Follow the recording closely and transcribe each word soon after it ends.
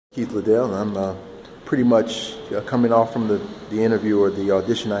Keith Liddell, and I'm pretty much coming off from the interview or the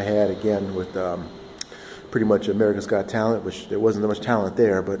audition I had again with pretty much America's Got Talent, which there wasn't that much talent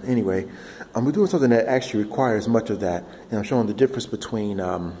there, but anyway, we're doing something that actually requires much of that, and I'm showing the difference between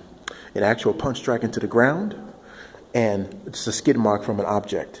an actual punch strike into the ground and just a skid mark from an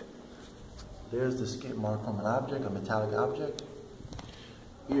object. There's the skid mark from an object, a metallic object.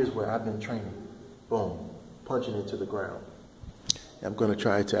 Here's where I've been training. Boom, punching into the ground. I'm going to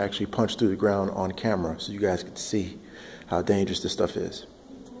try to actually punch through the ground on camera so you guys can see how dangerous this stuff is.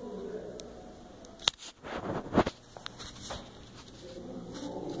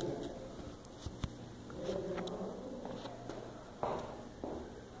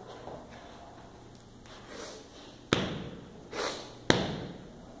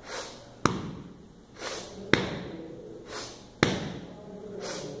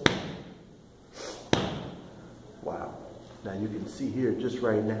 Wow. Now you can see here just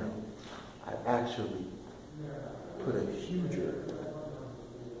right now, I actually put a huger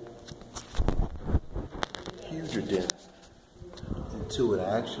dent into it.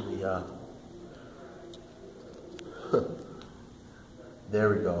 I actually, there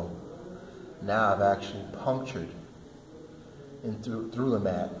we go. Now I've actually punctured in through the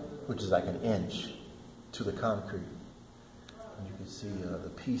mat, which is like an inch, to the concrete. And you can see the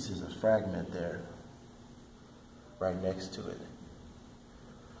pieces of fragment there, right next to it.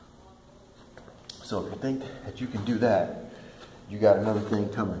 So if you think that you can do that, you got another thing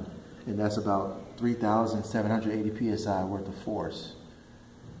coming, and that's about 3,780 psi worth of force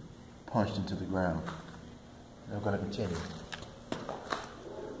punched into the ground. And I'm going to continue.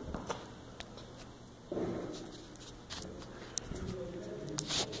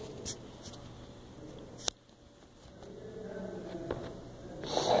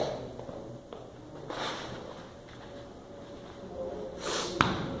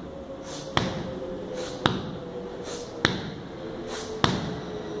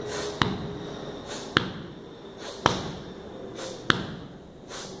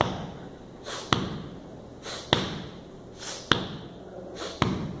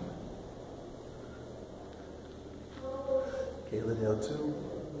 Liddell 2,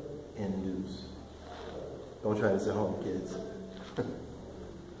 induce. Don't try this at home, kids.